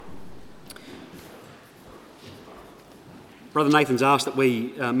Brother Nathan's asked that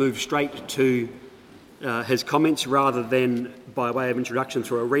we move straight to his comments rather than by way of introduction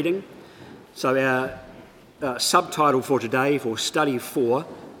through a reading. So our subtitle for today, for Study 4,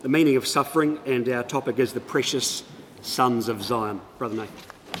 the meaning of suffering, and our topic is the precious sons of Zion. Brother Nathan.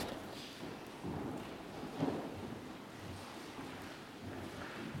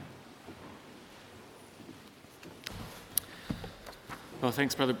 Well,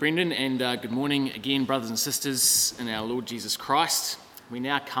 thanks, Brother Brendan, and good morning again, brothers and sisters in our Lord Jesus Christ. We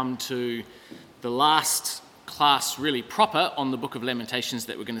now come to the last class, really proper, on the Book of Lamentations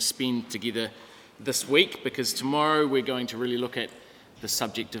that we're going to spend together this week, because tomorrow we're going to really look at the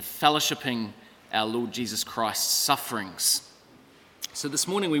subject of fellowshipping our Lord Jesus Christ's sufferings. So this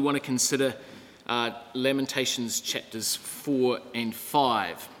morning we want to consider Lamentations chapters 4 and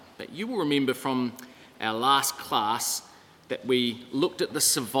 5. But you will remember from our last class that we looked at the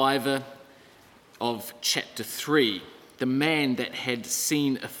survivor of chapter 3, the man that had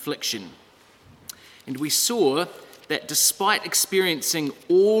seen affliction. And we saw that despite experiencing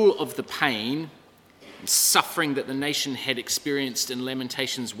all of the pain and suffering that the nation had experienced in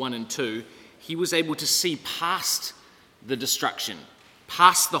Lamentations 1 and 2, he was able to see past the destruction,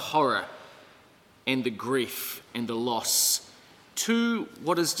 past the horror and the grief and the loss, to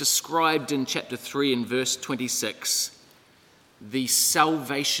what is described in chapter 3 and verse 26, the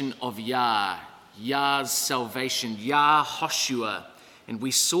salvation of Yah, Yah's salvation, Yah Hoshua. And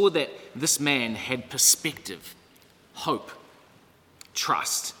we saw that this man had perspective, hope,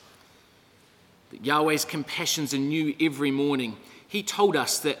 trust. That Yahweh's compassions are new every morning. He told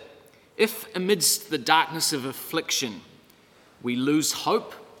us that if amidst the darkness of affliction we lose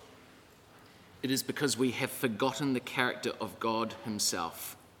hope, it is because we have forgotten the character of God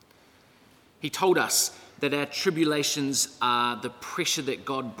himself. He told us that our tribulations are the pressure that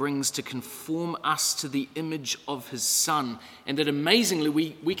God brings to conform us to the image of his Son, and that amazingly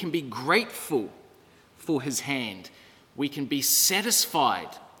we can be grateful for his hand. We can be satisfied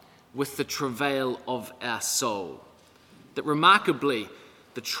with the travail of our soul. That remarkably,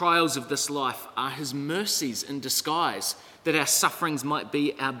 the trials of this life are his mercies in disguise, that our sufferings might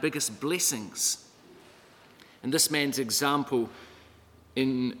be our biggest blessings. And this man's example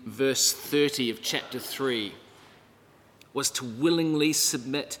in verse 30 of chapter 3 was to willingly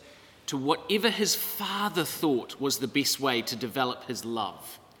submit to whatever his father thought was the best way to develop his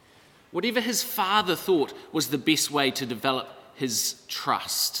love. Whatever his father thought was the best way to develop his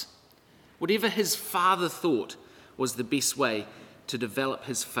trust. Whatever his father thought was the best way to develop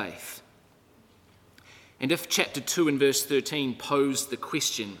his faith. And if chapter 2 and verse 13 posed the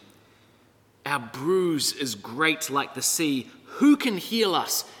question, our bruise is great like the sea, who can heal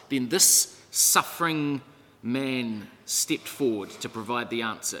us? Then this suffering man stepped forward to provide the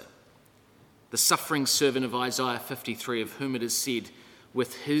answer. The suffering servant of Isaiah 53, of whom it is said,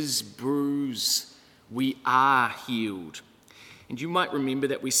 with his bruise we are healed. And you might remember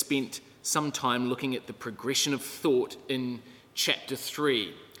that we spent some time looking at the progression of thought in chapter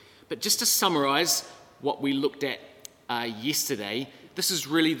 3. But just to summarise what we looked at yesterday, this is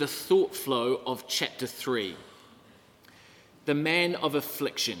really the thought flow of chapter 3. The man of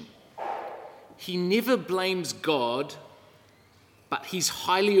affliction. He never blames God, but he's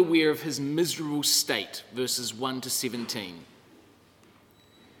highly aware of his miserable state, verses 1 to 17.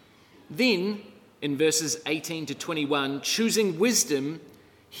 Then, in verses 18 to 21, choosing wisdom,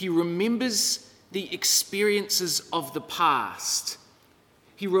 he remembers the experiences of the past.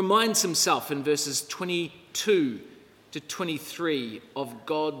 He reminds himself in verses 22 to 23 of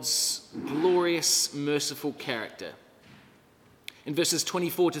God's glorious, merciful character. In verses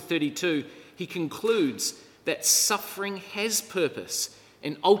 24 to 32, he concludes that suffering has purpose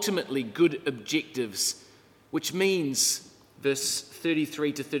and ultimately good objectives, which means, verse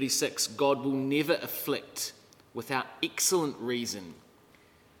 33 to 36, God will never afflict without excellent reason.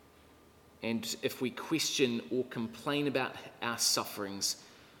 And if we question or complain about our sufferings,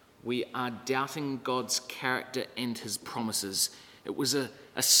 we are doubting God's character and his promises. It was a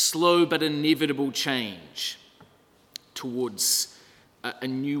slow but inevitable change towards a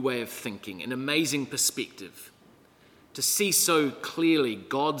new way of thinking, an amazing perspective. To see so clearly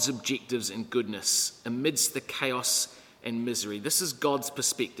God's objectives and goodness amidst the chaos and misery. This is God's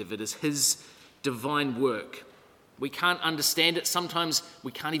perspective. It is his divine work. We can't understand it. Sometimes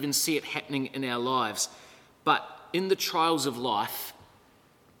we can't even see it happening in our lives. But in the trials of life,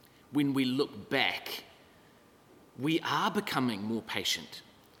 when we look back, we are becoming more patient.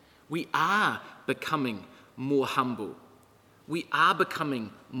 We are becoming more humble. We are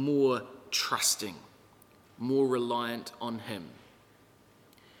becoming more trusting, more reliant on him.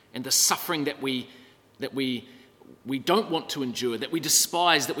 And the suffering that we we don't want to endure, that we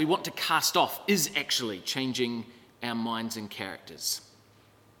despise, that we want to cast off, is actually changing our minds and characters.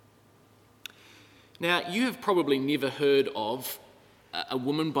 Now, you have probably never heard of a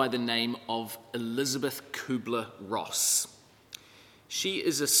woman by the name of Elisabeth Kübler-Ross. She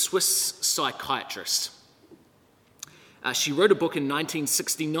is a Swiss psychiatrist. She wrote a book in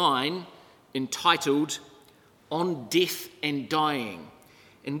 1969 entitled On Death and Dying,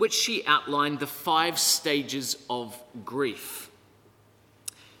 in which she outlined the 5 stages of grief.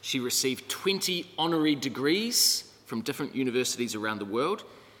 She received 20 honorary degrees from different universities around the world,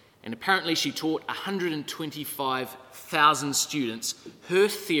 and apparently she taught 125,000 students her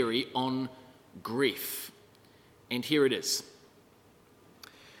theory on grief. And here it is.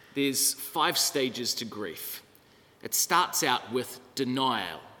 There's 5 stages to grief. It starts out with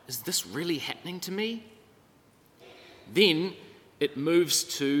denial. Is this really happening to me? Then it moves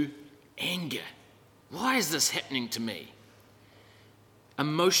to anger. Why is this happening to me?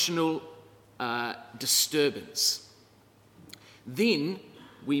 Emotional disturbance. Then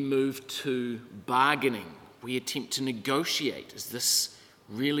we move to bargaining. We attempt to negotiate. Is this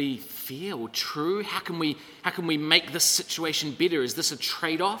really fair or true? How can we make this situation better? Is this a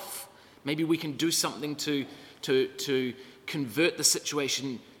trade-off? Maybe we can do something to convert the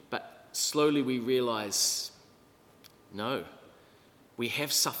situation, but slowly we realize, no, we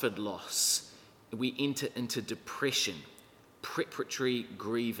have suffered loss. We enter into depression, preparatory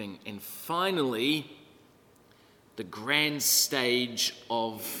grieving, and finally, the grand stage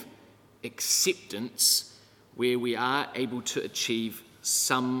of acceptance, where we are able to achieve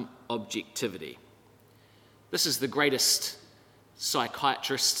some objectivity. This is the greatest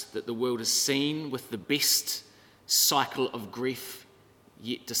psychiatrist that the world has seen, with the best cycle of grief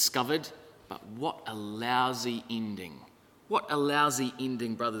yet discovered. But what a lousy ending. What a lousy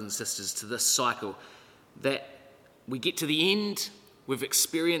ending, brothers and sisters, to this cycle, that we get to the end, we've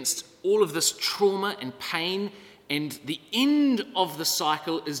experienced all of this trauma and pain, and the end of the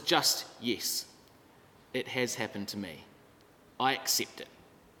cycle is just, yes, it has happened to me. I accept it.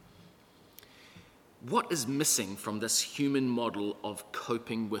 What is missing from this human model of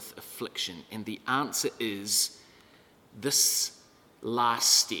coping with affliction? And the answer is this last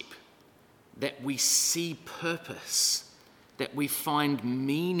step, that we see purpose, that we find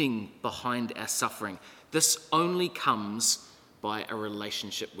meaning behind our suffering. This only comes by a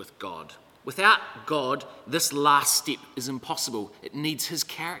relationship with God. Without God, this last step is impossible. It needs his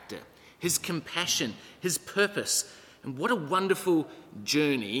character, his compassion, his purpose. And what a wonderful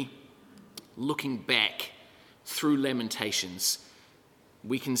journey, looking back through Lamentations.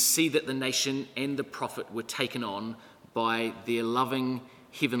 We can see that the nation and the prophet were taken on by their loving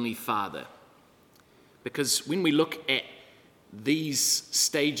Heavenly Father. Because when we look at these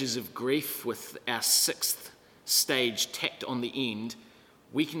stages of grief with our 6th stage tacked on the end,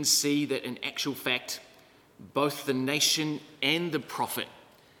 we can see that in actual fact, both the nation and the prophet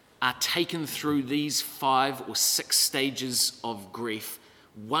are taken through these 5 or 6 stages of grief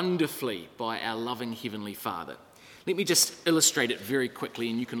wonderfully by our loving Heavenly Father. Let me just illustrate it very quickly,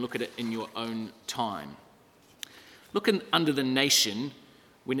 and you can look at it in your own time. Look under the nation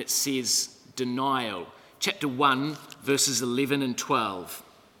when it says denial. Chapter 1, verses 11 and 12.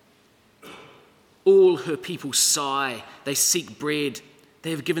 All her people sigh, they seek bread. They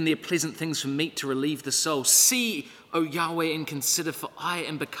have given their pleasant things for meat to relieve the soul. See, O Yahweh, and consider, for I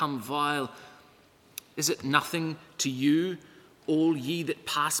am become vile. Is it nothing to you, all ye that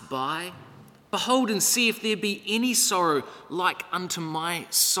pass by? Behold and see if there be any sorrow like unto my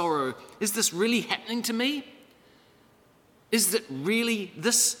sorrow. Is this really happening to me? Is it really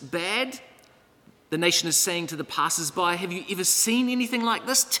this bad? The nation is saying to the passers-by, have you ever seen anything like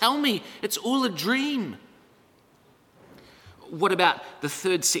this? Tell me, it's all a dream. What about the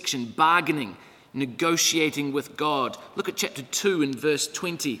 3rd section, bargaining, negotiating with God? Look at chapter 2 and verse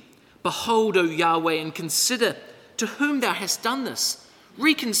 20. Behold, O Yahweh, and consider to whom thou hast done this.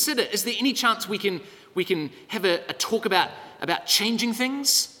 Reconsider. Is there any chance we can have a talk about changing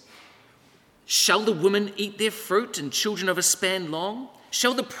things? Shall the woman eat their fruit and children of a span long?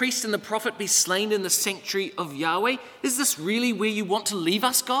 Shall the priest and the prophet be slain in the sanctuary of Yahweh? Is this really where you want to leave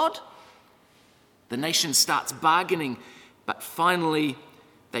us, God? The nation starts bargaining, but finally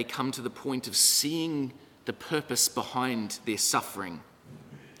they come to the point of seeing the purpose behind their suffering.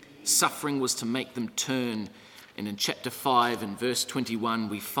 Suffering was to make them turn. And in chapter 5 and verse 21,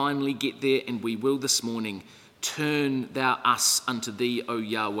 we finally get there, and we will this morning. Turn thou us unto thee, O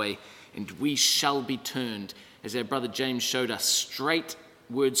Yahweh, and we shall be turned. As our brother James showed us,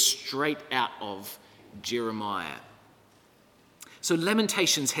 words straight out of Jeremiah. So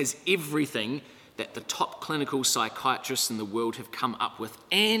Lamentations has everything that the top clinical psychiatrists in the world have come up with,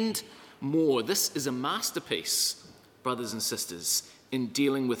 and more. This is a masterpiece, brothers and sisters, in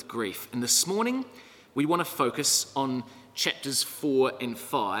dealing with grief. And this morning, we want to focus on chapters 4 and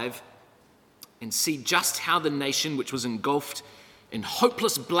 5 and see just how the nation, which was engulfed in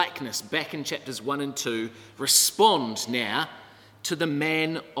hopeless blackness back in chapters 1 and 2, respond now to the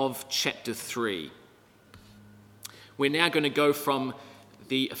man of chapter 3. We're now going to go from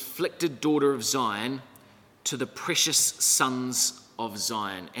the afflicted daughter of Zion to the precious sons of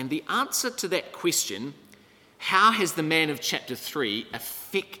Zion. And the answer to that question, how has the man of chapter 3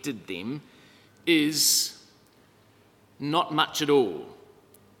 affected them, is not much at all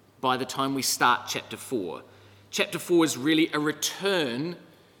by the time we start chapter 4. Chapter 4 is really a return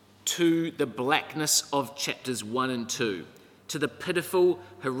to the blackness of chapters 1 and 2, to the pitiful,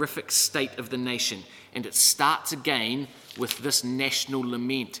 horrific state of the nation. And it starts again with this national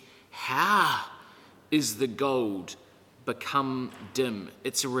lament. How is the gold become dim?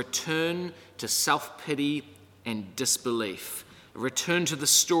 It's a return to self-pity and disbelief, a return to the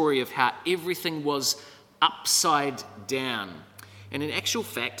story of how everything was upside down. And in actual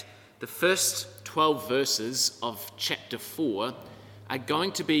fact, the first 12 verses of chapter 4 are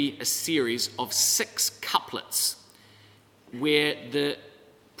going to be a series of 6 couplets where the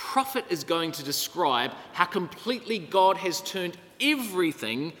prophet is going to describe how completely God has turned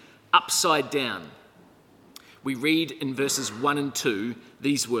everything upside down. We read in verses 1 and 2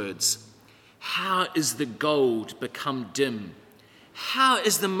 these words: "How is the gold become dim? How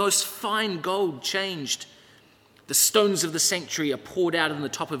is the most fine gold changed? The stones of the sanctuary are poured out on the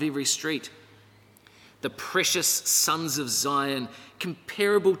top of every street. The precious sons of Zion,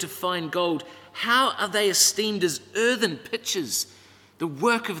 comparable to fine gold, how are they esteemed as earthen pitchers, the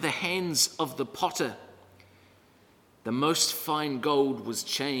work of the hands of the potter? The most fine gold was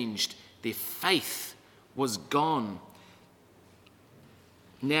changed, their faith was gone.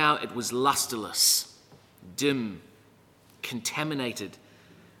 Now it was lusterless, dim, contaminated,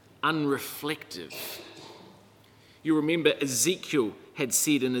 unreflective." You remember Ezekiel had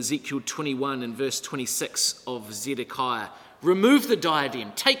said in Ezekiel 21 and verse 26 of Zedekiah, "Remove the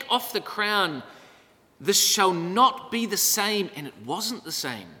diadem, take off the crown. This shall not be the same." And it wasn't the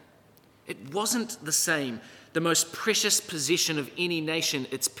same. It wasn't the same. The most precious possession of any nation,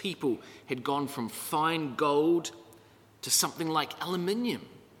 its people, had gone from fine gold to something like aluminium,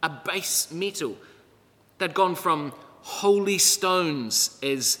 a base metal. They'd gone from holy stones,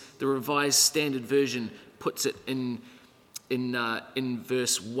 as the Revised Standard Version puts it in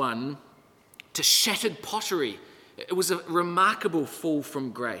verse 1, to shattered pottery. It was a remarkable fall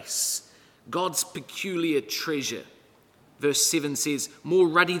from grace. God's peculiar treasure. Verse 7 says, "More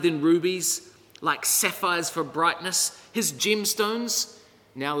ruddy than rubies, like sapphires for brightness, his gemstones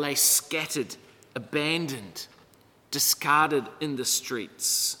now lay scattered, abandoned, discarded in the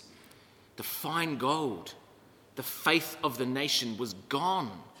streets." The fine gold, the faith of the nation was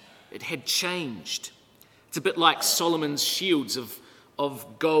gone. It had changed. It's a bit like Solomon's shields of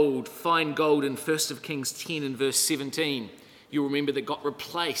gold, fine gold in 1 Kings 10 and verse 17. You'll remember that got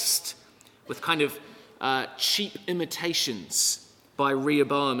replaced with kind of cheap imitations by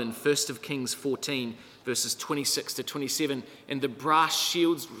Rehoboam in 1 Kings 14 verses 26 to 27. And the brass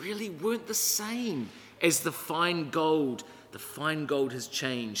shields really weren't the same as the fine gold. The fine gold has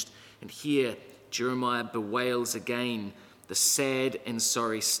changed. And here Jeremiah bewails again the sad and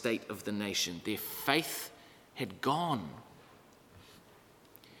sorry state of the nation. Their faith had gone.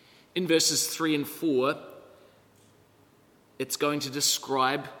 In verses 3 and 4, it's going to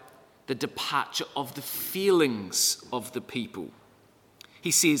describe the departure of the feelings of the people.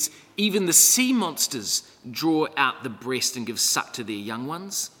 He says, "Even the sea monsters draw out the breast and give suck to their young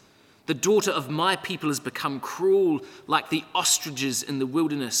ones. The daughter of my people has become cruel, like the ostriches in the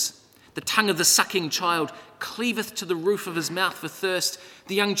wilderness. The tongue of the sucking child cleaveth to the roof of his mouth for thirst.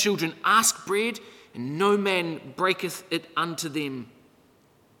 The young children ask bread, and no man breaketh it unto them."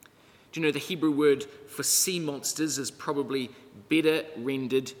 Do you know the Hebrew word for sea monsters is probably better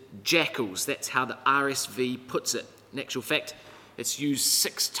rendered jackals? That's how the RSV puts it. In actual fact, it's used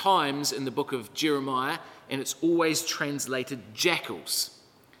 6 times in the book of Jeremiah, and it's always translated jackals.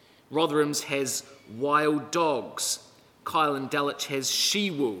 Rotherham's has wild dogs. Kyle and Dulwich has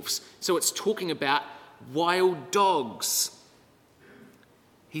she-wolves. So it's talking about wild dogs.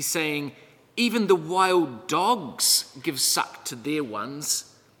 He's saying, even the wild dogs give suck to their ones.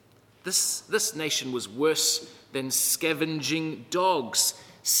 This nation was worse than scavenging dogs.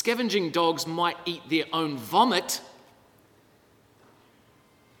 Scavenging dogs might eat their own vomit,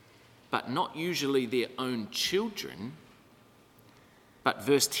 but not usually their own children. But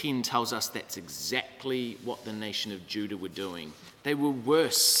verse 10 tells us that's exactly what the nation of Judah were doing. They were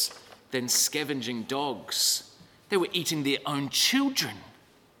worse than scavenging dogs. They were eating their own children.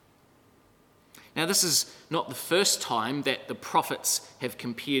 Now, this is not the first time that the prophets have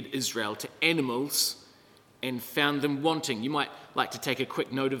compared Israel to animals and found them wanting. You might like to take a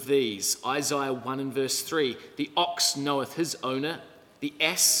quick note of these. Isaiah 1 and verse 3, the ox knoweth his owner, the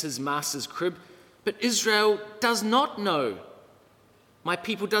ass his master's crib, but Israel does not know. My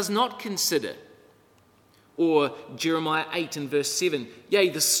people does not consider. Or Jeremiah 8 and verse 7, yea,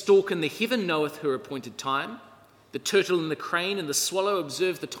 the stork in the heaven knoweth her appointed time. The turtle and the crane and the swallow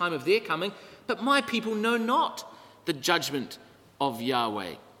observe the time of their coming, but my people know not the judgment of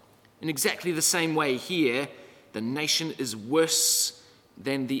Yahweh. In exactly the same way here, the nation is worse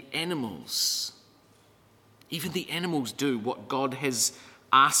than the animals. Even the animals do what God has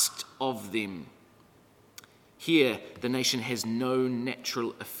asked of them. Here, the nation has no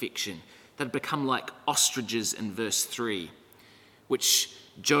natural affection. They'd become like ostriches in verse 3, which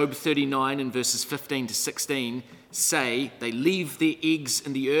Job 39 and verses 15 to 16 say they leave their eggs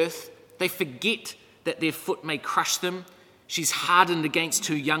in the earth. They forget that their foot may crush them. She's hardened against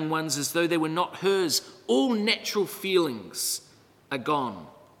her young ones as though they were not hers. All natural feelings are gone.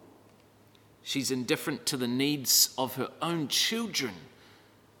 She's indifferent to the needs of her own children.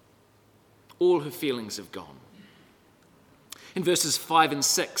 All her feelings have gone. In verses 5 and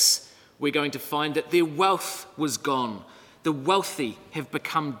 6, we're going to find that their wealth was gone. The wealthy have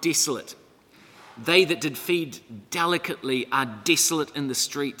become desolate. They that did feed delicately are desolate in the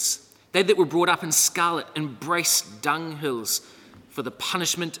streets. They that were brought up in scarlet embrace dunghills. For the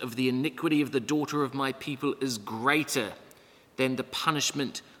punishment of the iniquity of the daughter of my people is greater than the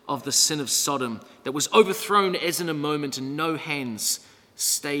punishment of the sin of Sodom, that was overthrown as in a moment, and no hands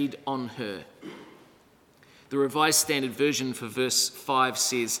stayed on her. The Revised Standard Version for verse 5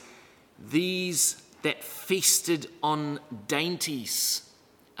 says, these that feasted on dainties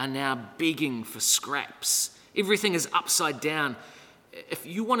are now begging for scraps. Everything is upside down. If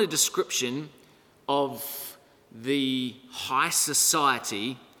you want a description of the high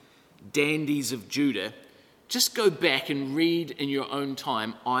society dandies of Judah, just go back and read in your own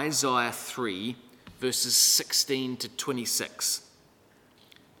time Isaiah 3, verses 16 to 26.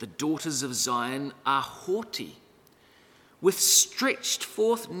 The daughters of Zion are haughty, with stretched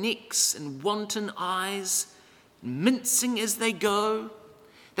forth necks and wanton eyes, mincing as they go.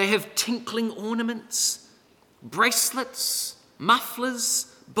 They have tinkling ornaments, bracelets,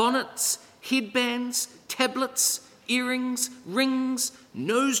 mufflers, bonnets, headbands, tablets, earrings, rings,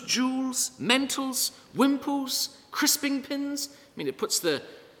 nose jewels, mantles, wimples, crisping pins. I mean, it puts the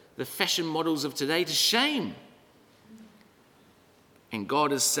fashion models of today to shame. And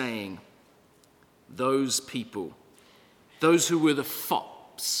God is saying, those people, those who were the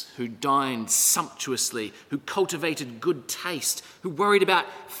fops, who dined sumptuously, who cultivated good taste, who worried about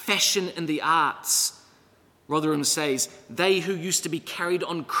fashion and the arts, Rotherham says, they who used to be carried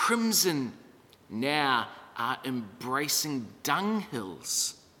on crimson now are embracing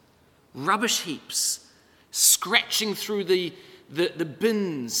dunghills, rubbish heaps, scratching through the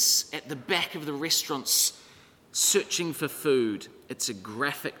bins at the back of the restaurants, searching for food. It's a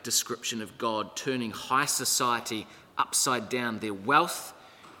graphic description of God turning high society upside down. Their wealth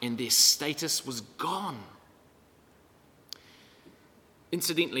and their status was gone.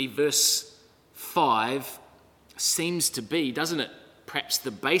 Incidentally, verse 5 seems to be, doesn't it, perhaps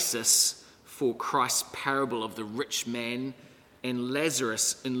the basis for Christ's parable of the rich man and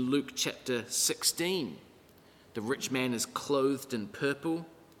Lazarus in Luke chapter 16. The rich man is clothed in purple.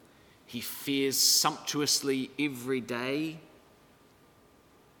 He fares sumptuously every day.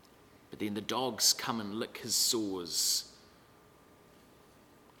 But then the dogs come and lick his sores.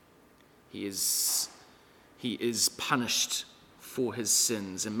 He is punished for his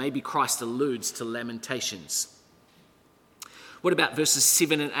sins. And maybe Christ alludes to Lamentations. What about verses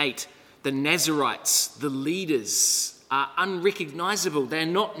 7 and 8? The Nazarites, the leaders, are unrecognizable. They are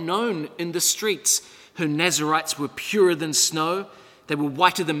not known in the streets. Her Nazarites were purer than snow. They were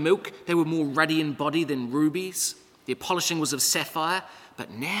whiter than milk. They were more ruddy in body than rubies. Their polishing was of sapphire.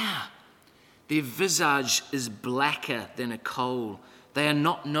 But now their visage is blacker than a coal. They are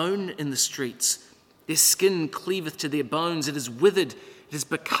not known in the streets. Their skin cleaveth to their bones. It is withered. It has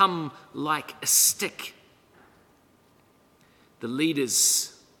become like a stick. The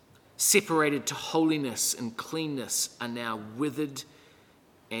leaders, separated to holiness and cleanness, are now withered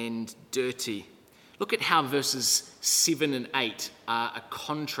and dirty. Look at how verses 7 and 8 are a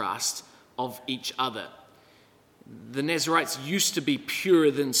contrast of each other. The Nazarites used to be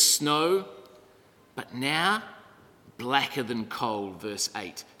purer than snow, but now blacker than coal, verse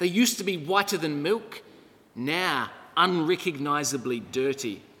 8. They used to be whiter than milk, now unrecognisably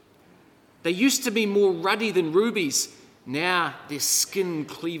dirty. They used to be more ruddy than rubies, now their skin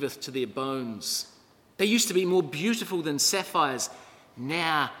cleaveth to their bones. They used to be more beautiful than sapphires,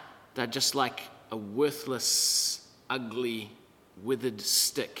 now they're just like a worthless, ugly, withered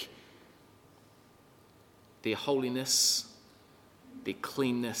stick. Their holiness, their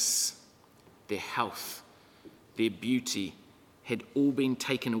cleanness, their health, their beauty had all been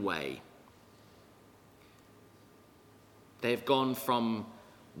taken away. They have gone from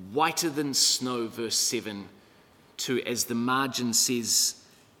whiter than snow, verse 7, to, as the margin says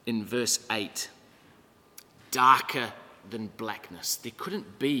in verse 8, darker than blackness. There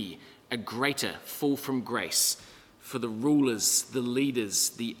couldn't be a greater fall from grace for the rulers, the leaders,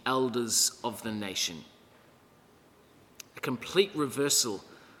 the elders of the nation. A complete reversal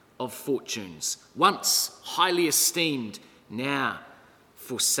of fortunes. Once highly esteemed, now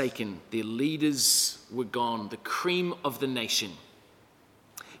forsaken. Their leaders were gone, the cream of the nation.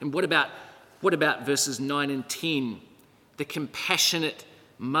 And what about verses 9 and 10? The compassionate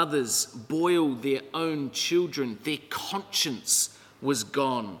mothers boiled their own children. Their conscience was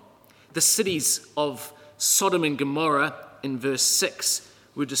gone. The cities of Sodom and Gomorrah, in verse 6,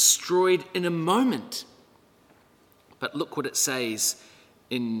 were destroyed in a moment. But look what it says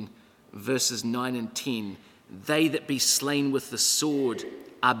in verses 9 and 10. They that be slain with the sword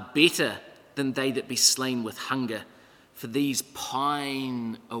are better than they that be slain with hunger. For these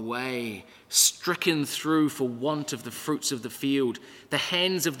pine away, stricken through for want of the fruits of the field. The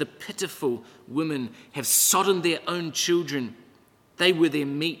hands of the pitiful women have sodden their own children. They were their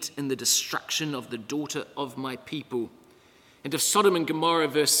meat in the destruction of the daughter of my people. And if Sodom and Gomorrah,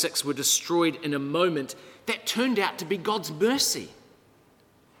 verse 6, were destroyed in a moment, that turned out to be God's mercy.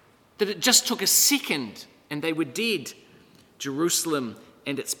 That it just took a second and they were dead. Jerusalem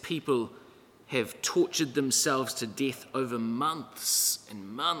and its people have tortured themselves to death over months and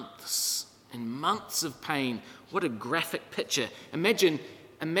months and months of pain. What a graphic picture. Imagine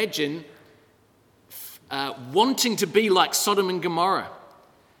wanting to be like Sodom and Gomorrah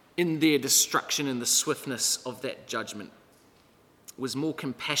in their destruction and the swiftness of that judgment. It was more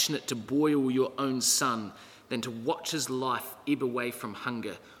compassionate to boil your own son than to watch his life ebb away from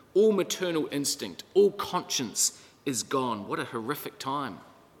hunger. All maternal instinct, all conscience is gone. What a horrific time.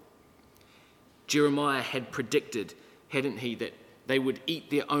 Jeremiah had predicted, hadn't he, that they would eat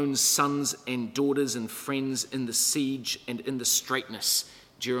their own sons and daughters and friends in the siege and in the straitness.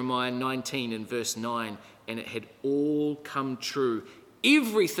 Jeremiah 19 and verse 9, and it had all come true.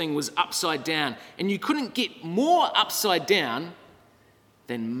 Everything was upside down, and you couldn't get more upside down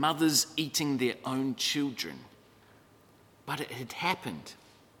than mothers eating their own children. But it had happened.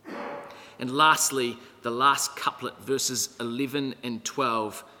 And lastly, the last couplet, verses 11 and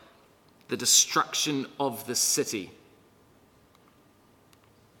 12, the destruction of the city.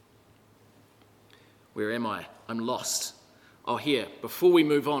 Where am I? I'm lost. Oh, here, before we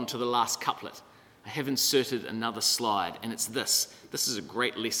move on to the last couplet, I have inserted another slide, and it's this. This is a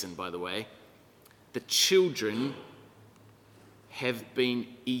great lesson, by the way. The children have been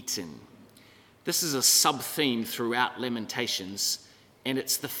eaten. This is a sub-theme throughout Lamentations, and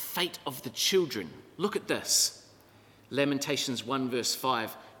it's the fate of the children. Look at this. Lamentations 1 verse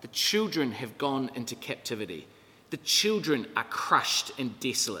 5. The children have gone into captivity. The children are crushed and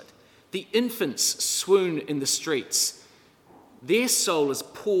desolate. The infants swoon in the streets. Their soul is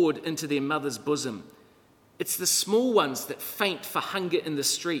poured into their mother's bosom. It's the small ones that faint for hunger in the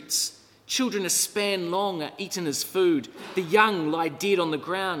streets. Children a span long are eaten as food. The young lie dead on the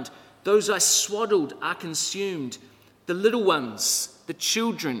ground. Those I swaddled are consumed. The little ones, the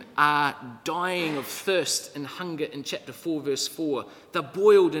children, are dying of thirst and hunger in chapter 4, verse 4. They're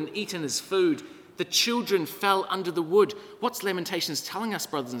boiled and eaten as food. The children fell under the wood. What's Lamentations telling us,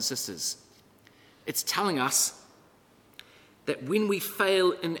 brothers and sisters? It's telling us that when we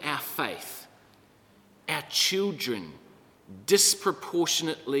fail in our faith, our children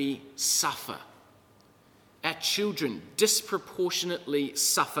disproportionately suffer. Our children disproportionately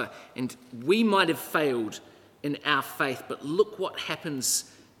suffer, and we might have failed in our faith, but look what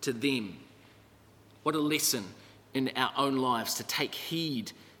happens to them. What a lesson in our own lives to take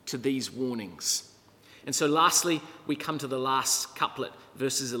heed to these warnings. And so lastly, we come to the last couplet,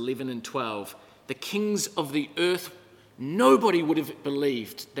 verses 11 and 12. The kings of the earth, nobody would have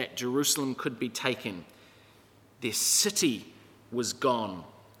believed that Jerusalem could be taken. Their city was gone.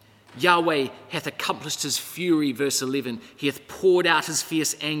 Yahweh hath accomplished his fury, verse 11. He hath poured out his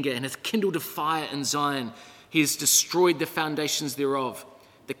fierce anger and hath kindled a fire in Zion. He has destroyed the foundations thereof.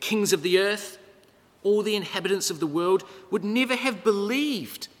 The kings of the earth, all the inhabitants of the world would never have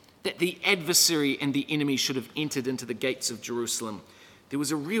believed that the adversary and the enemy should have entered into the gates of Jerusalem. There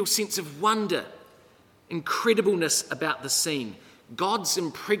was a real sense of wonder, incredibleness about the scene. God's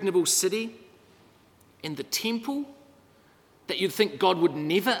impregnable city and the temple that you'd think God would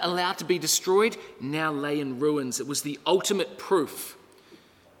never allow to be destroyed now lay in ruins. It was the ultimate proof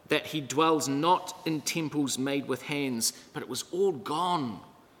that he dwells not in temples made with hands, but it was all gone.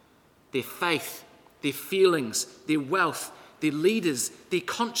 Their faith, their feelings, their wealth, their leaders, their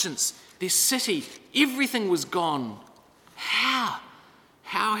conscience, their city, everything was gone. How?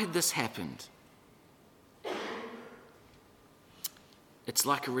 How had this happened? It's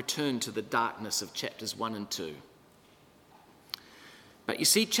like a return to the darkness of chapters 1 and 2. But you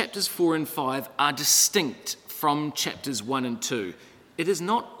see, chapters 4 and 5 are distinct from chapters 1 and 2. It is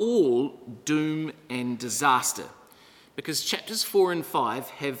not all doom and disaster, because chapters 4 and 5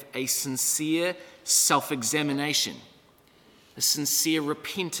 have a sincere self-examination, a sincere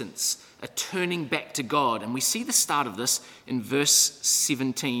repentance, a turning back to God. And we see the start of this in verse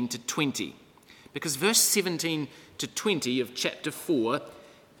 17 to 20, because verse 17 to 20 of chapter 4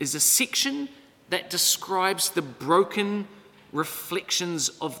 is a section that describes the broken reflections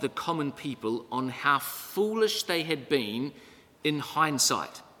of the common people on how foolish they had been in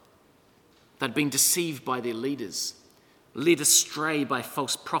hindsight. They'd been deceived by their leaders, led astray by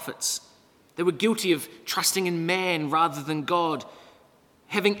false prophets. They were guilty of trusting in man rather than God,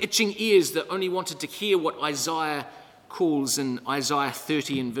 having itching ears that only wanted to hear what Isaiah calls in Isaiah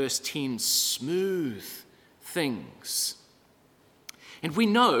 30 and verse 10, smooth things. And we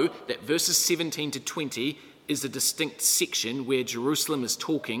know that verses 17 to 20 is a distinct section where Jerusalem is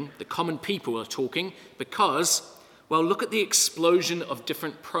talking, the common people are talking, because, well, look at the explosion of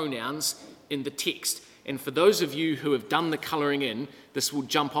different pronouns in the text. And for those of you who have done the colouring in, this will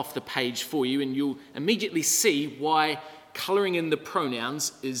jump off the page for you, and you'll immediately see why colouring in the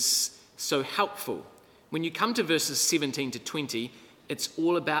pronouns is so helpful. When you come to verses 17 to 20, it's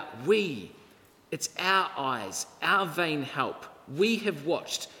all about we. It's our eyes, our vain help. We have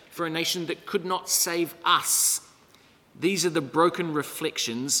watched for a nation that could not save us. These are the broken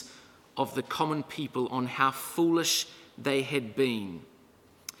reflections of the common people on how foolish they had been.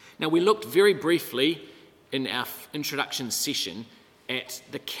 Now, we looked very briefly in our introduction session at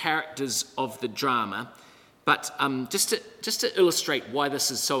the characters of the drama, but just to illustrate why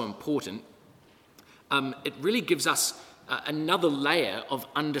this is so important, it really gives us another layer of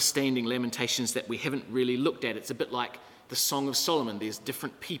understanding Lamentations that we haven't really looked at. It's a bit like the Song of Solomon. There's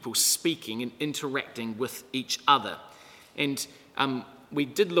different people speaking and interacting with each other. And we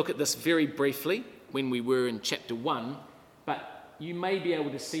did look at this very briefly when we were in chapter 1, but you may be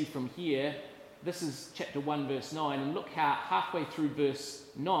able to see from here, this is chapter 1, verse 9, and look how halfway through verse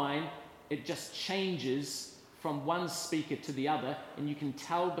 9, it just changes from one speaker to the other, and you can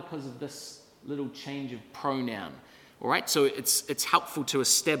tell because of this little change of pronoun. All right, so it's helpful to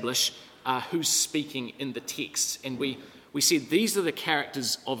establish who's speaking in the text. And we said these are the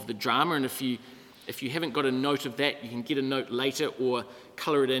characters of the drama, and if you haven't got a note of that, you can get a note later or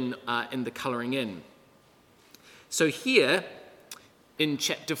colour it in the colouring in. So here in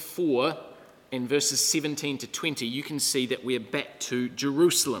chapter 4 and verses 17 to 20, you can see that we're back to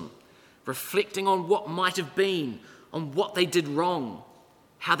Jerusalem, reflecting on what might have been, on what they did wrong,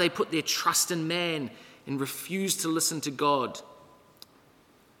 how they put their trust in man and refused to listen to God.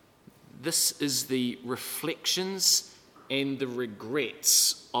 This is the reflections and the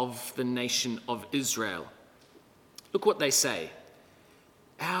regrets of the nation of Israel. Look what they say.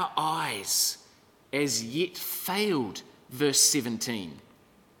 Our eyes as yet failed, verse 17.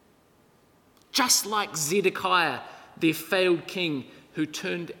 Just like Zedekiah, their failed king, who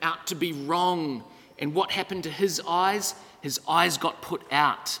turned out to be wrong. And what happened to his eyes? His eyes got put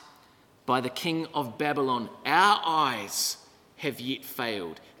out by the king of Babylon. Our eyes have yet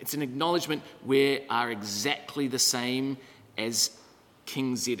failed. It's an acknowledgement we are exactly the same as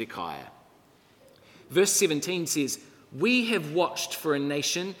King Zedekiah. Verse 17 says, we have watched for a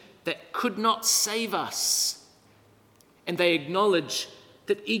nation that could not save us. And they acknowledge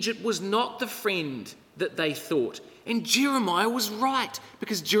that Egypt was not the friend that they thought. And Jeremiah was right,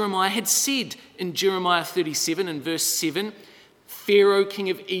 because Jeremiah had said in Jeremiah 37 and verse 7, Pharaoh, king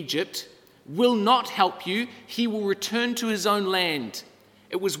of Egypt, will not help you. He will return to his own land.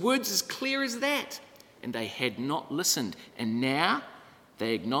 It was words as clear as that. And they had not listened. And now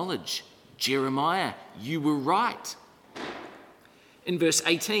they acknowledge, Jeremiah, you were right. In verse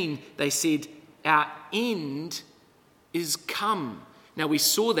 18, they said, our end is come. Now we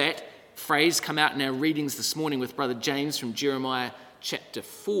saw that phrase come out in our readings this morning with Brother James from Jeremiah chapter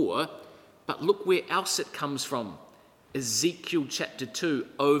 4. But look where else it comes from. Ezekiel chapter 2,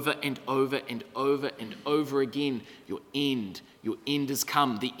 over and over and over and over again. Your end has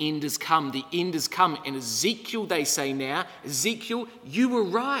come, the end has come, the end has come. And Ezekiel, they say now, Ezekiel, you were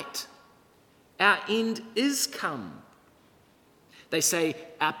right. Our end is come. They say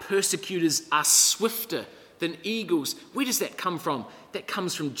our persecutors are swifter than eagles. Where does that come from? That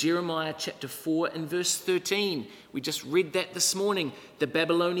comes from Jeremiah chapter 4 and verse 13. We just read that this morning. The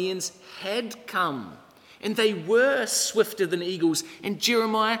Babylonians had come, and they were swifter than eagles. And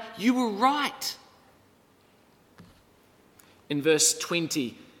Jeremiah, you were right. In verse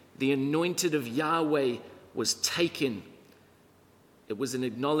 20, the anointed of Yahweh was taken. It was an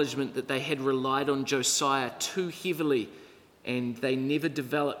acknowledgement that they had relied on Josiah too heavily, and they never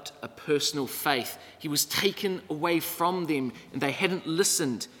developed a personal faith. He was taken away from them, and they hadn't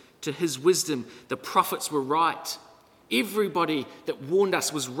listened to his wisdom. The prophets were right. Everybody that warned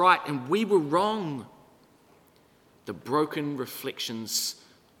us was right, and we were wrong. The broken reflections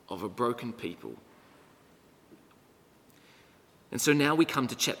of a broken people. And so now we come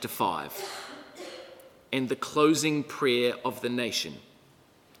to chapter 5 and the closing prayer of the nation.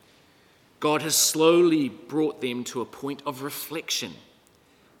 God has slowly brought them to a point of reflection,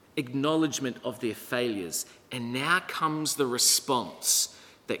 acknowledgement of their failures, and now comes the response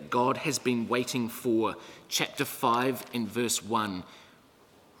that God has been waiting for. Chapter 5 and verse 1.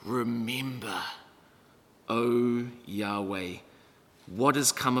 Remember, O Yahweh, what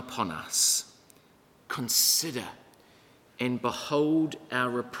has come upon us. Consider and behold our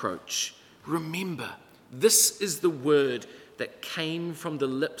reproach. Remember, this is the word that came from the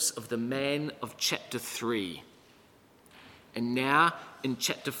lips of the man of chapter 3. And now in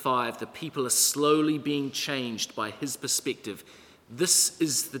chapter 5, the people are slowly being changed by his perspective. This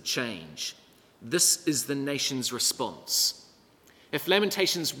is the change. This is the nation's response. If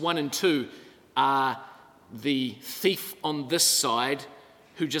Lamentations 1 and 2 are the thief on this side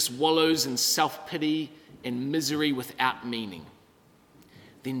who just wallows in self-pity and misery without meaning,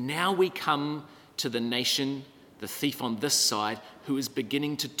 then now we come to the nation, the thief on this side, who is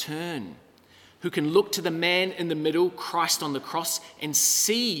beginning to turn, who can look to the man in the middle, Christ on the cross, and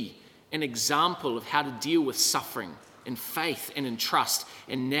see an example of how to deal with suffering in faith and in trust.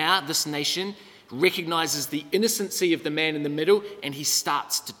 And now this nation recognizes the innocency of the man in the middle, and he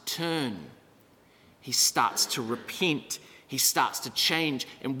starts to turn. He starts to repent. He starts to change.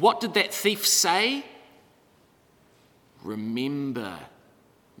 And what did that thief say? Remember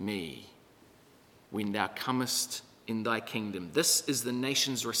me when thou comest in thy kingdom. This is the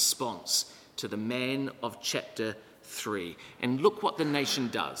nation's response to the man of chapter 3. And look what the nation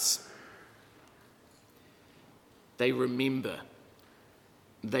does. They remember.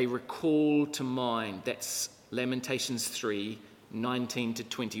 They recall to mind. That's Lamentations 3, 19 to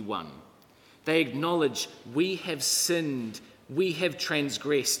 21. They acknowledge, we have sinned, we have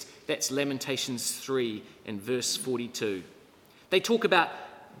transgressed. That's Lamentations 3 and verse 42. They talk about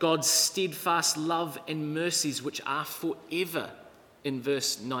God's steadfast love and mercies which are forever in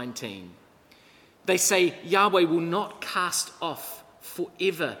verse 19. They say Yahweh will not cast off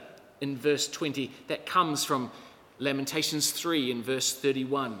forever in verse 20. That comes from Lamentations 3 in verse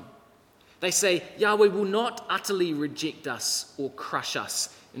 31. They say Yahweh will not utterly reject us or crush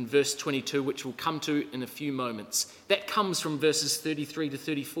us in verse 22, which we'll come to in a few moments. That comes from verses 33 to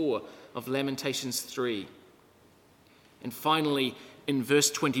 34 of Lamentations 3. And finally, in verse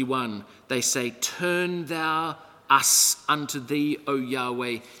 21, they say, turn thou us unto thee, O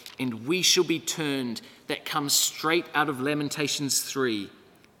Yahweh, and we shall be turned. That comes straight out of Lamentations 3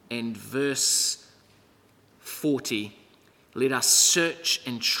 and verse 40. Let us search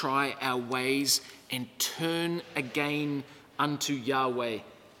and try our ways and turn again unto Yahweh.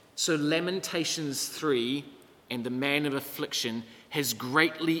 So Lamentations 3 and the man of affliction has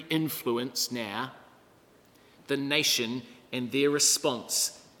greatly influenced now the nation and their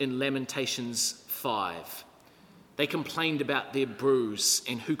response in Lamentations 5. They complained about their bruise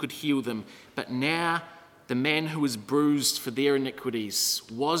and who could heal them, but now the man who was bruised for their iniquities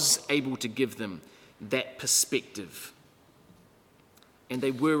was able to give them that perspective. And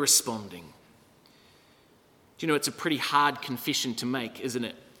they were responding. Do you know, it's a pretty hard confession to make, isn't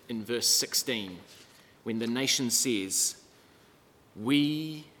it, in verse 16, when the nation says,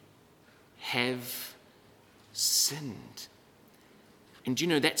 we have sinned. And do you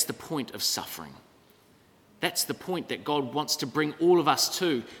know, that's the point of suffering. That's the point that God wants to bring all of us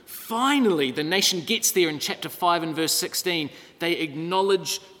to. Finally, the nation gets there in chapter 5 and verse 16. They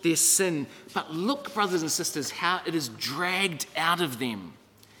acknowledge their sin. But look, brothers and sisters, how it is dragged out of them.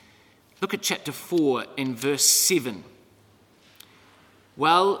 Look at chapter 4 and verse 7.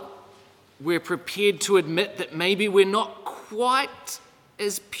 Well, we're prepared to admit that maybe we're not quite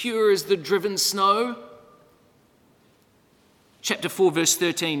as pure as the driven snow. Chapter 4, verse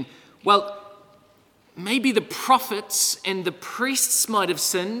 13. Well, maybe the prophets and the priests might have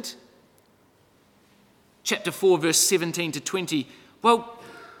sinned. Chapter 4, verse 17 to 20. Well,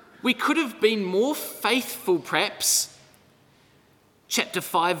 we could have been more faithful, perhaps. Chapter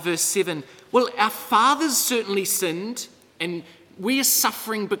 5, verse 7. Well, our fathers certainly sinned, and we are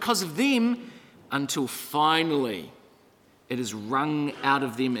suffering because of them, until finally it is wrung out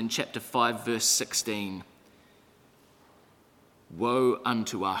of them in chapter 5, verse 16. Woe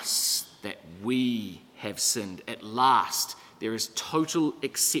unto us that we have sinned. At last, there is total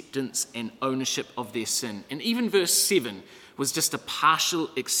acceptance and ownership of their sin. And even verse 7 was just a partial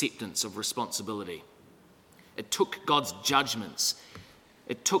acceptance of responsibility. It took God's judgments.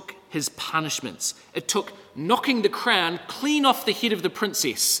 It took his punishments. It took knocking the crown clean off the head of the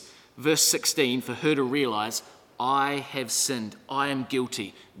princess, verse 16, for her to realize, I have sinned. I am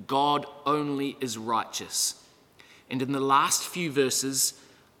guilty. God only is righteous. And in the last few verses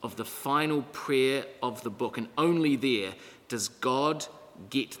of the final prayer of the book, and only there, does God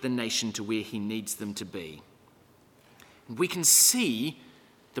get the nation to where he needs them to be. And we can see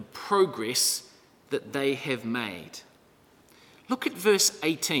the progress that they have made. Look at verse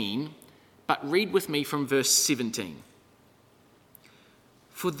 18, but read with me from verse 17.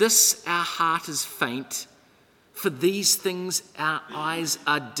 For this our heart is faint, for these things our eyes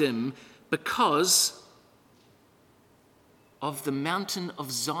are dim, because of the mountain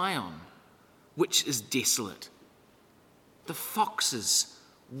of Zion, which is desolate. The foxes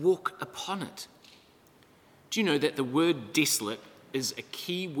walk upon it. Do you know that the word desolate is a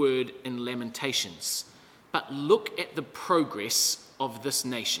key word in Lamentations? But look at the progress of this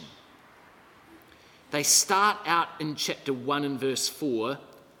nation. They start out in chapter 1 and verse 4.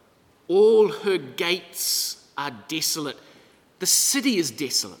 All her gates are desolate. The city is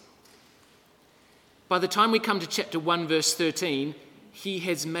desolate. By the time we come to chapter 1, verse 13, he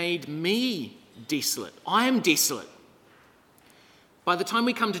has made me desolate. I am desolate. By the time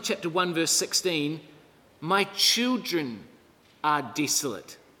we come to chapter 1, verse 16, my children are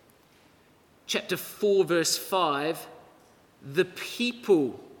desolate. Chapter 4, verse 5, the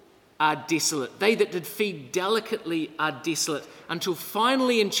people are desolate. They that did feed delicately are desolate. Until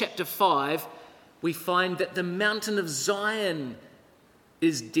finally in chapter 5, we find that the mountain of Zion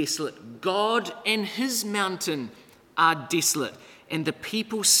is desolate. God and his mountain are desolate. And the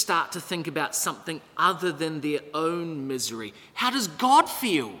people start to think about something other than their own misery. How does God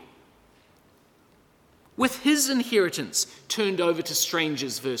feel? With his inheritance turned over to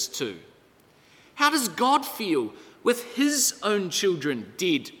strangers, verse 2. How does God feel with his own children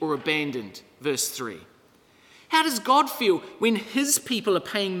dead or abandoned, verse 3? How does God feel when his people are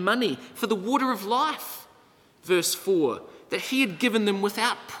paying money for the water of life, verse 4, that he had given them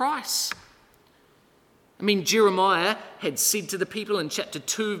without price? I mean, Jeremiah had said to the people in chapter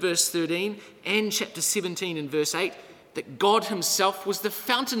 2, verse 13, and chapter 17 and verse 8, that God himself was the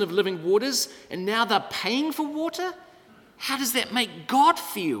fountain of living waters, and now they're paying for water? How does that make God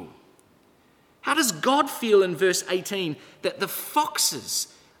feel? How does God feel in verse 18 that the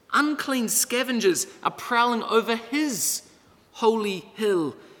foxes, unclean scavengers, are prowling over his holy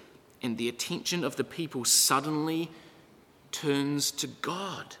hill, and the attention of the people suddenly turns to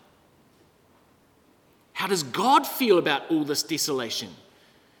God? How does God feel about all this desolation?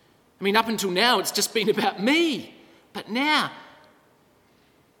 I mean, up until now, it's just been about me. But now,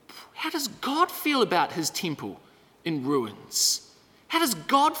 how does God feel about his temple in ruins? How does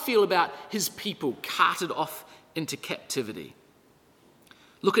God feel about his people carted off into captivity?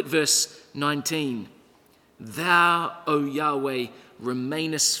 Look at verse 19. Thou, O Yahweh,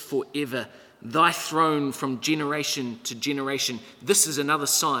 remainest forever, thy throne from generation to generation. This is another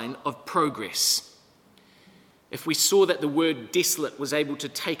sign of progress. If we saw that the word desolate was able to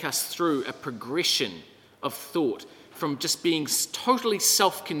take us through a progression of thought from just being totally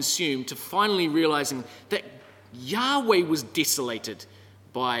self-consumed to finally realizing that Yahweh was desolated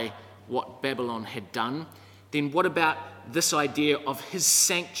by what Babylon had done, then what about this idea of his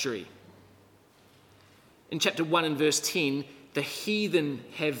sanctuary? In chapter 1 and verse 10, the heathen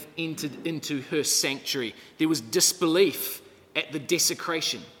have entered into her sanctuary. There was disbelief at the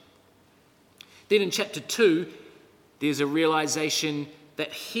desecration. Then in chapter 2, there's a realization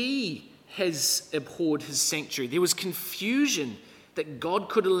that he has abhorred his sanctuary. There was confusion that God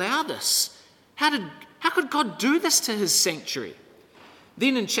could allow this. How could God do this to his sanctuary?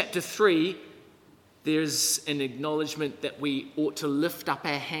 Then in chapter 3, there's an acknowledgement that we ought to lift up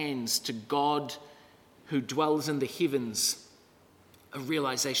our hands to God who dwells in the heavens. a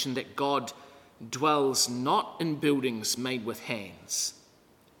realization that God dwells not in buildings made with hands.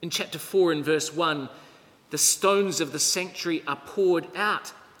 In chapter 4 and verse 1, the stones of the sanctuary are poured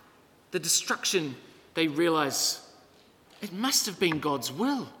out. The destruction, they realize, it must have been God's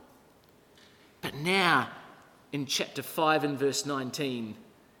will. But now, in chapter 5 and verse 19,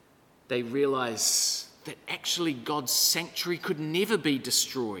 they realize that actually God's sanctuary could never be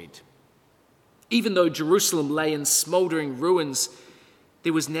destroyed. Even though Jerusalem lay in smouldering ruins,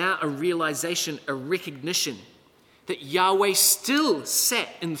 there was now a realization, a recognition that Yahweh still sat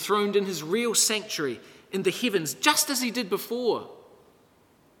enthroned in his real sanctuary in the heavens, just as he did before.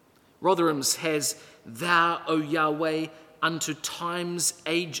 Rotherham's has, "Thou, O Yahweh, unto time's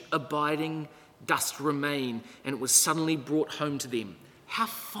age abiding dost remain," and it was suddenly brought home to them how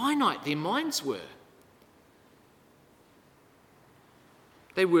finite their minds were.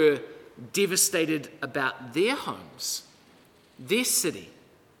 They were devastated about their homes, their city,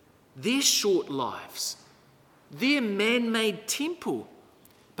 their short lives, their man-made temple.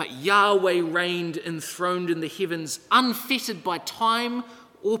 But Yahweh reigned enthroned in the heavens, unfettered by time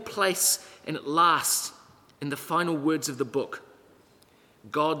or place. And at last, in the final words of the book,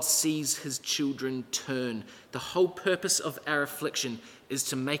 God sees his children turn. The whole purpose of our affliction is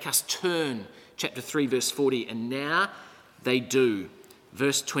to make us turn. Chapter 3, verse 40. And now they do.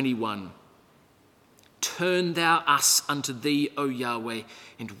 Verse 21. Turn thou us unto thee, O Yahweh,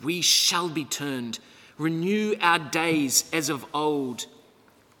 and we shall be turned. Renew our days as of old.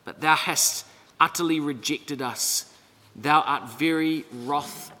 But thou hast utterly rejected us. Thou art very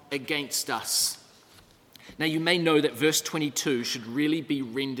wroth against us. Now you may know that verse 22 should really be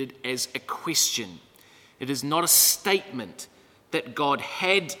rendered as a question. It is not a statement that God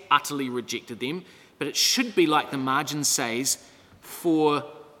had utterly rejected them, but it should be like the margin says, "For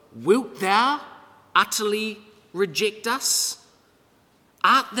wilt thou utterly reject us?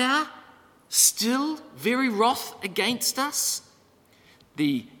 Art thou still very wroth against us?"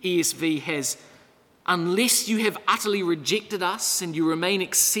 The ESV has, "Unless you have utterly rejected us and you remain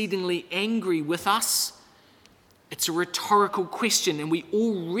exceedingly angry with us." It's a rhetorical question, and we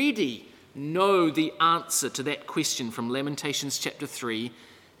already know the answer to that question from Lamentations chapter 3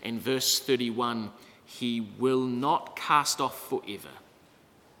 and verse 31. He will not cast off forever.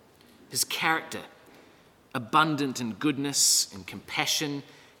 His character, abundant in goodness and compassion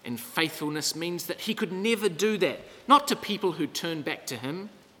and faithfulness, means that he could never do that, not to people who turn back to him.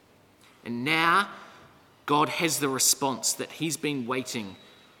 And now God has the response that he's been waiting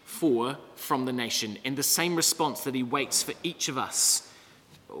for from the nation, and the same response that he waits for each of us,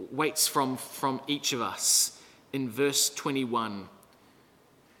 waits from each of us. In verse 21,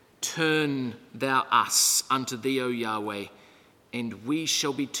 "Turn thou us unto thee, O Yahweh, and we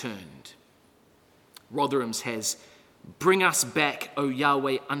shall be turned." Rotherham's has, "Bring us back, O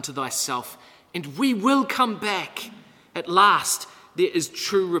Yahweh, unto thyself, and we will come back." At last, there is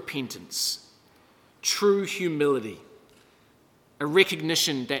true repentance, true humility, a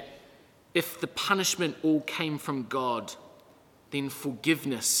recognition that if the punishment all came from God, then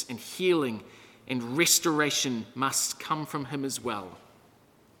forgiveness and healing and restoration must come from him as well.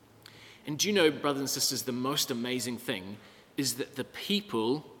 And do you know, brothers and sisters, the most amazing thing is that the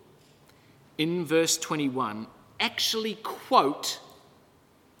people in verse 21 actually quote,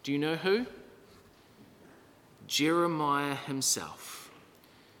 do you know who? Jeremiah himself.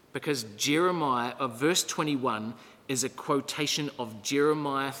 Because Jeremiah, of verse 21, is a quotation of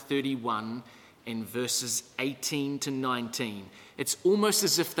Jeremiah 31 and verses 18 to 19. It's almost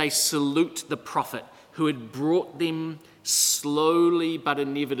as if they salute the prophet who had brought them slowly but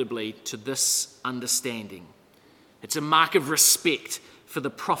inevitably to this understanding. It's a mark of respect for the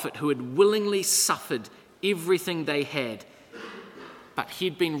prophet who had willingly suffered everything they had, but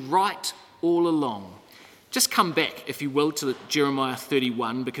he'd been right all along. Just come back, if you will, to Jeremiah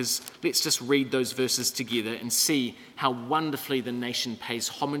 31, because let's just read those verses together and see how wonderfully the nation pays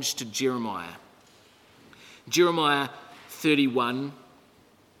homage to Jeremiah. Jeremiah 31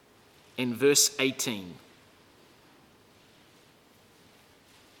 and verse 18.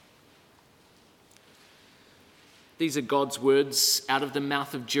 These are God's words out of the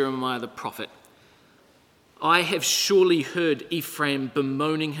mouth of Jeremiah the prophet. "I have surely heard Ephraim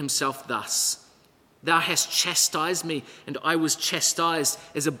bemoaning himself thus. Thou hast chastised me, and I was chastised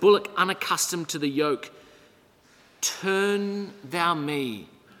as a bullock unaccustomed to the yoke. Turn thou me,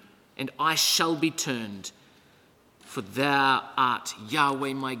 and I shall be turned, for thou art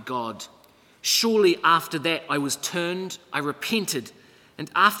Yahweh my God. Surely after that I was turned, I repented, and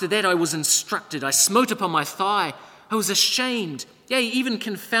after that I was instructed. I smote upon my thigh, I was ashamed, yea, even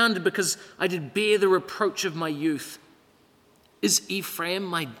confounded, because I did bear the reproach of my youth. Is Ephraim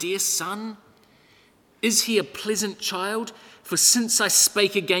my dear son? Is he a pleasant child? For since I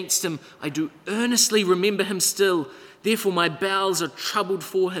spake against him, I do earnestly remember him still. Therefore my bowels are troubled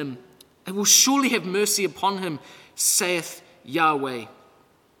for him. I will surely have mercy upon him, saith Yahweh.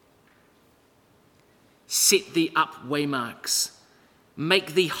 Set thee up waymarks.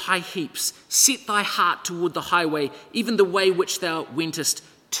 Make thee high heaps. Set thy heart toward the highway, even the way which thou wentest.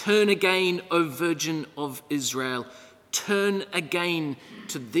 Turn again, O Virgin of Israel. Turn again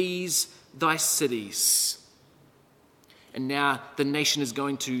to these thy cities. And now the nation is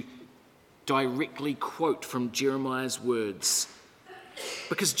going to directly quote from Jeremiah's words,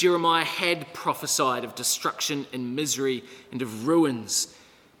 because Jeremiah had prophesied of destruction and misery and of ruins,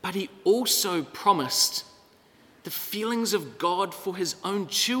 but he also promised the feelings of God for his own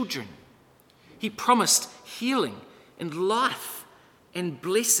children. He promised healing and life and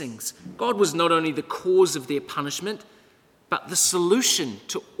blessings. God was not only the cause of their punishment, but the solution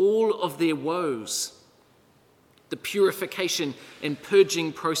to all of their woes. The purification and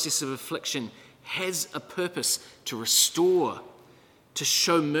purging process of affliction has a purpose to restore, to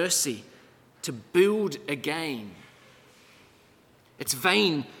show mercy, to build again. It's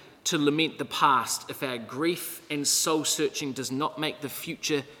vain to lament the past if our grief and soul searching does not make the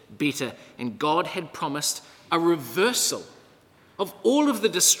future better. And God had promised a reversal of all of the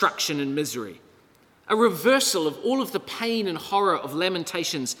destruction and misery, a reversal of all of the pain and horror of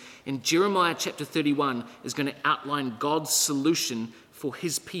Lamentations. And Jeremiah chapter 31 is going to outline God's solution for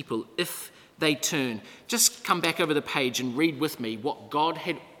his people if they turn. Just come back over the page and read with me what God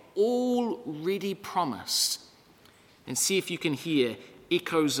had already promised and see if you can hear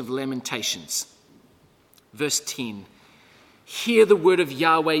echoes of Lamentations. Verse 10, hear the word of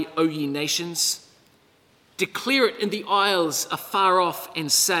Yahweh, O ye nations. Declare it in the isles afar off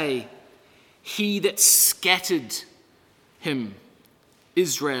and say, he that scattered him,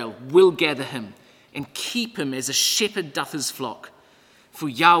 Israel, will gather him and keep him as a shepherd doth his flock. For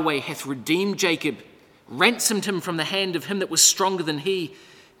Yahweh hath redeemed Jacob, ransomed him from the hand of him that was stronger than he.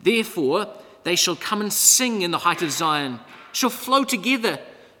 Therefore they shall come and sing in the height of Zion, shall flow together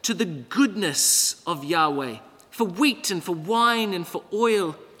to the goodness of Yahweh, for wheat and for wine and for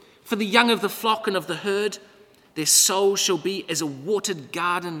oil, for the young of the flock and of the herd. Their soul shall be as a watered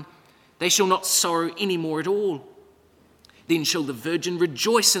garden. They shall not sorrow any more at all. Then shall the virgin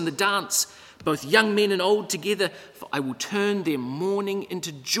rejoice in the dance, both young men and old together, for I will turn their mourning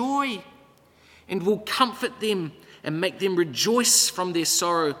into joy, and will comfort them and make them rejoice from their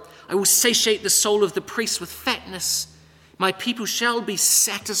sorrow. I will satiate the soul of the priest with fatness. My people shall be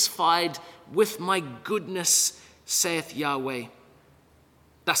satisfied with my goodness, saith Yahweh.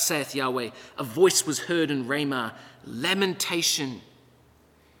 Thus saith Yahweh, a voice was heard in Ramah, lamentation,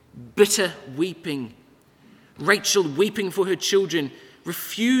 bitter weeping. Rachel weeping for her children,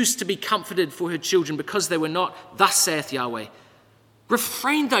 refused to be comforted for her children because they were not. Thus saith Yahweh,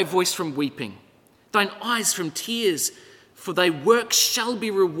 refrain thy voice from weeping, thine eyes from tears, for thy work shall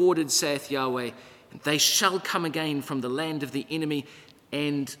be rewarded, saith Yahweh, and they shall come again from the land of the enemy,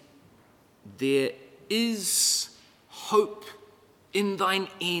 and there is hope in thine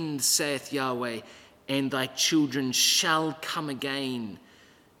end, saith Yahweh, and thy children shall come again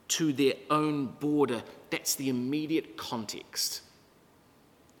to their own border. That's the immediate context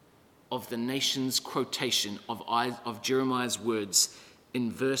of the nation's quotation of Jeremiah's words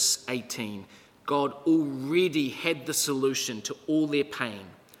in verse 18. God already had the solution to all their pain,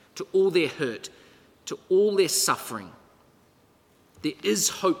 to all their hurt, to all their suffering. There is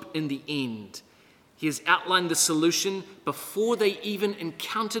hope in the end. He has outlined the solution before they even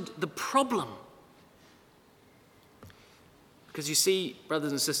encountered the problem. Because you see,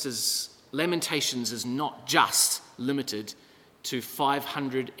 brothers and sisters, Lamentations is not just limited to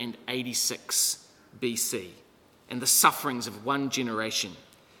 586 BC and the sufferings of one generation.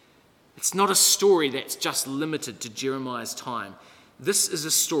 It's not a story that's just limited to Jeremiah's time. This is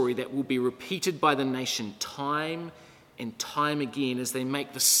a story that will be repeated by the nation time and time again as they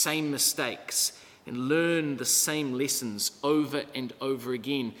make the same mistakes and learn the same lessons over and over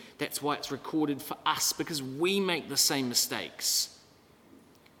again. That's why it's recorded for us, because we make the same mistakes.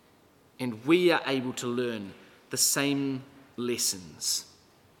 And we are able to learn the same lessons.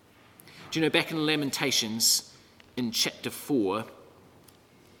 Do you know, back in Lamentations, in chapter 4,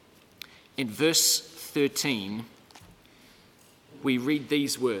 in verse 13, we read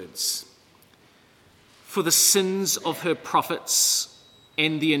these words, for the sins of her prophets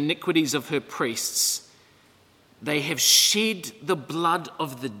and the iniquities of her priests, they have shed the blood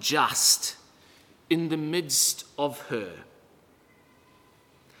of the just in the midst of her.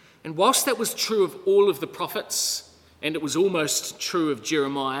 And whilst that was true of all of the prophets And it was almost true of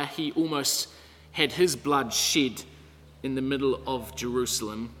Jeremiah. He almost had his blood shed in the middle of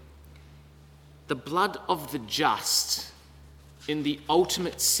Jerusalem. The blood of the just, in the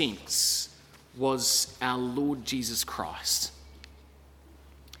ultimate sense, was our Lord Jesus Christ.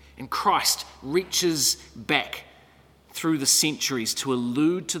 And Christ reaches back through the centuries to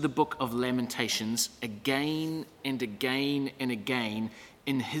allude to the book of Lamentations again and again and again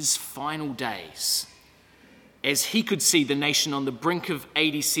in his final days, as he could see the nation on the brink of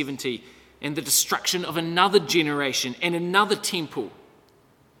AD 70 and the destruction of another generation and another temple,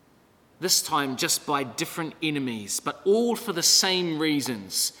 this time just by different enemies, but all for the same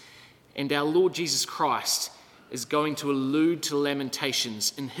reasons. And our Lord Jesus Christ is going to allude to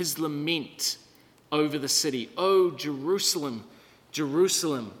Lamentations in his lament over the city. "Oh, Jerusalem,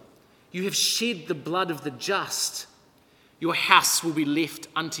 Jerusalem, you have shed the blood of the just. Your house will be left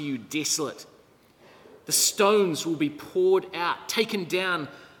unto you desolate. The stones will be poured out, taken down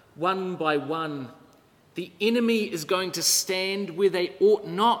one by one. The enemy is going to stand where they ought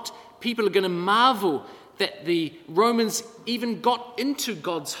not. People are going to marvel that the Romans even got into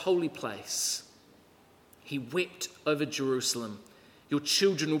God's holy place." He wept over Jerusalem. "Your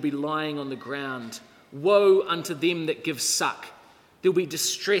children will be lying on the ground. Woe unto them that give suck. There will be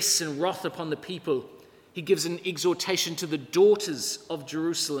distress and wrath upon the people." He gives an exhortation to the daughters of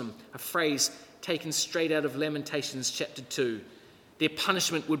Jerusalem, a phrase taken straight out of Lamentations chapter 2. Their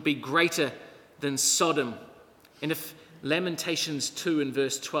punishment would be greater than Sodom. And if Lamentations 2 and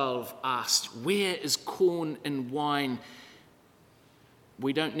verse 12 asked, "Where is corn and wine?"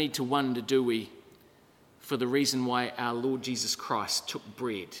 we don't need to wonder, do we, for the reason why our Lord Jesus Christ took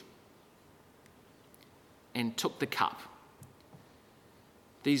bread and took the cup.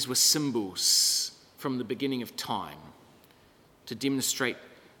 These were symbols from the beginning of time to demonstrate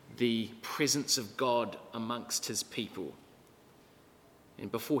the presence of God amongst his people.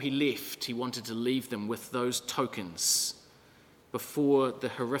 And before he left, he wanted to leave them with those tokens before the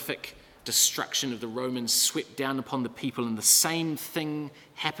horrific destruction of the Romans swept down upon the people, and the same thing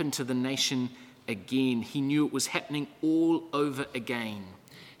happened to the nation again. He knew it was happening all over again.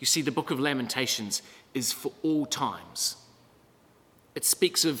 You see, the book of Lamentations is for all times. It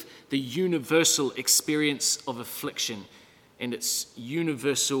speaks of the universal experience of affliction and its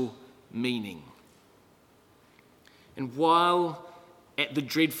universal meaning. And while at the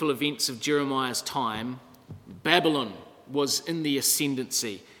dreadful events of Jeremiah's time, Babylon was in the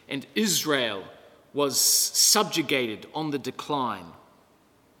ascendancy and Israel was subjugated on the decline,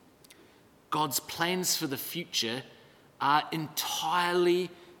 God's plans for the future are entirely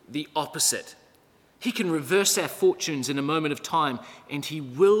the opposite. He can reverse our fortunes in a moment of time, and he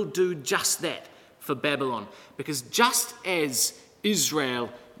will do just that for Babylon. Because just as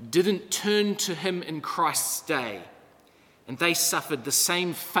Israel didn't turn to him in Christ's day, and they suffered the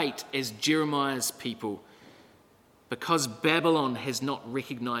same fate as Jeremiah's people, because Babylon has not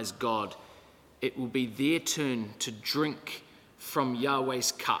recognized God, it will be their turn to drink from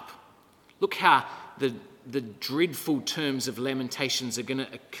Yahweh's cup. Look how the dreadful terms of Lamentations are going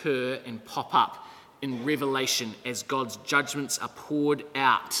to occur and pop up in Revelation as God's judgments are poured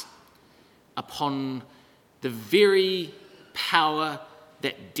out upon the very power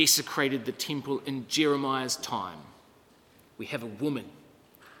that desecrated the temple in Jeremiah's time. We have a woman,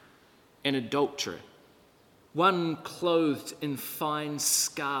 an adulterer, one clothed in fine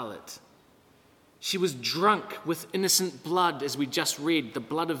scarlet. She was drunk with innocent blood, as we just read. The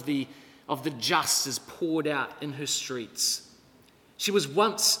blood of the just is poured out in her streets. She was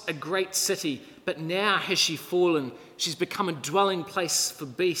once a great city, but now has she fallen. She's become a dwelling place for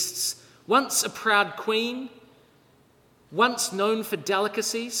beasts. Once a proud queen, once known for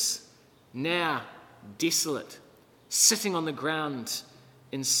delicacies, now desolate, sitting on the ground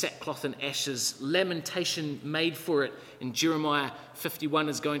in sackcloth and ashes. Lamentation made for it. And Jeremiah 51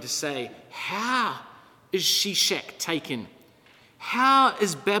 is going to say, "How is Shishak taken? How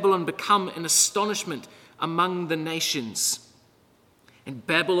is Babylon become an astonishment among the nations?" And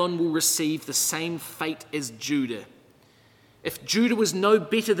Babylon will receive the same fate as Judah. If Judah was no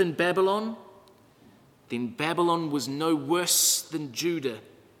better than Babylon, then Babylon was no worse than Judah.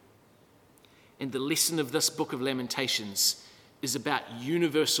 And the lesson of this book of Lamentations is about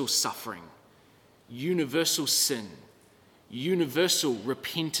universal suffering, universal sin, universal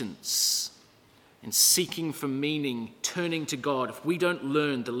repentance, and seeking for meaning, turning to God. If we don't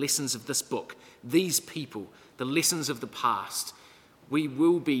learn the lessons of this book, these people, the lessons of the past, we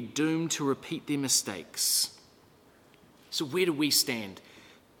will be doomed to repeat their mistakes. So where do we stand,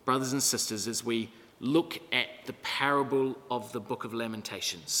 brothers and sisters, as we look at the parable of the book of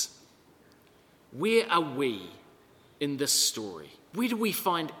Lamentations? Where are we in this story? Where do we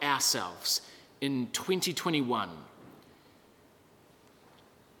find ourselves in 2021?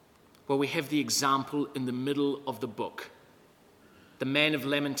 Well, we have the example in the middle of the book. The man of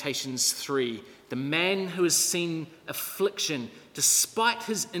Lamentations 3, the man who has seen affliction despite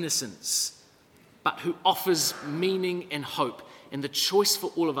his innocence, but who offers meaning and hope. And the choice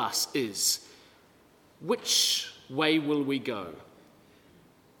for all of us is, which way will we go?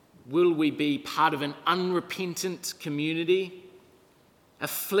 Will we be part of an unrepentant community,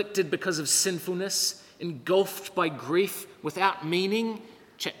 afflicted because of sinfulness, engulfed by grief without meaning,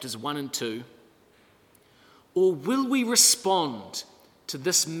 chapters 1 and 2? Or will we respond to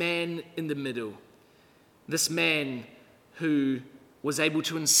this man in the middle, this man who was able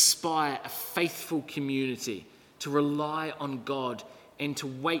to inspire a faithful community to rely on God and to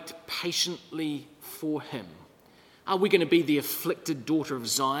wait patiently for him? Are we going to be the afflicted daughter of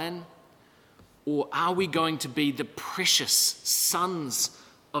Zion? Or are we going to be the precious sons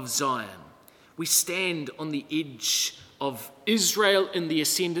of Zion? We stand on the edge of Israel in the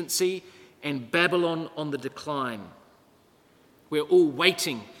ascendancy and Babylon on the decline. We're all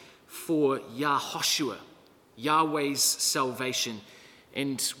waiting for Yahoshua, Yahweh's salvation,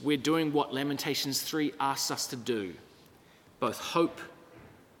 and we're doing what Lamentations 3 asks us to do, both hope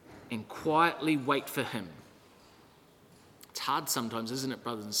and quietly wait for him. It's hard sometimes, isn't it,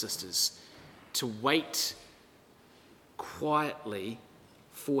 brothers and sisters, to wait quietly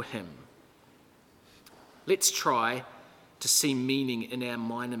for him. Let's try to see meaning in our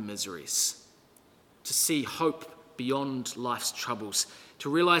minor miseries, to see hope beyond life's troubles, to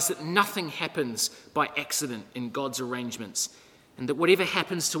realize that nothing happens by accident in God's arrangements, and that whatever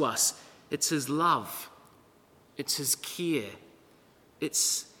happens to us, it's his love, it's his care,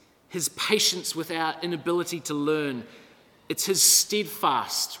 it's his patience with our inability to learn, it's his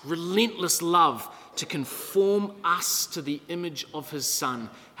steadfast, relentless love to conform us to the image of his Son,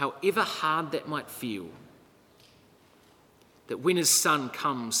 however hard that might feel. That when his Son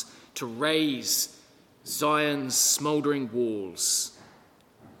comes to raise Zion's smouldering walls,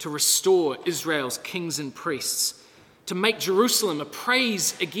 to restore Israel's kings and priests, to make Jerusalem a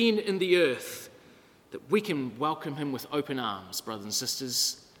praise again in the earth, that we can welcome him with open arms, brothers and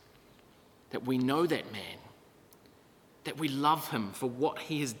sisters, that we know that man, that we love him for what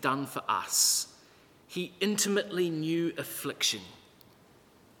he has done for us. He intimately knew affliction,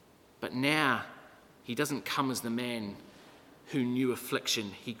 but now he doesn't come as the man who knew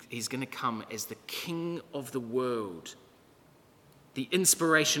affliction. He's going to come as the King of the world, the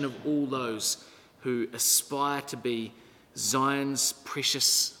inspiration of all those who aspire to be Zion's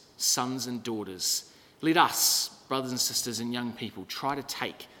precious sons and daughters. Let us, brothers and sisters and young people, try to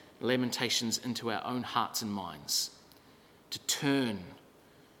take Lamentations into our own hearts and minds, to turn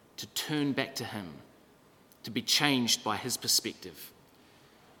back to him, to be changed by his perspective,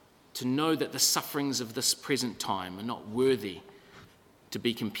 to know that the sufferings of this present time are not worthy to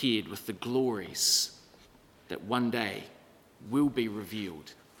be compared with the glories that one day will be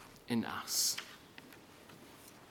revealed in us.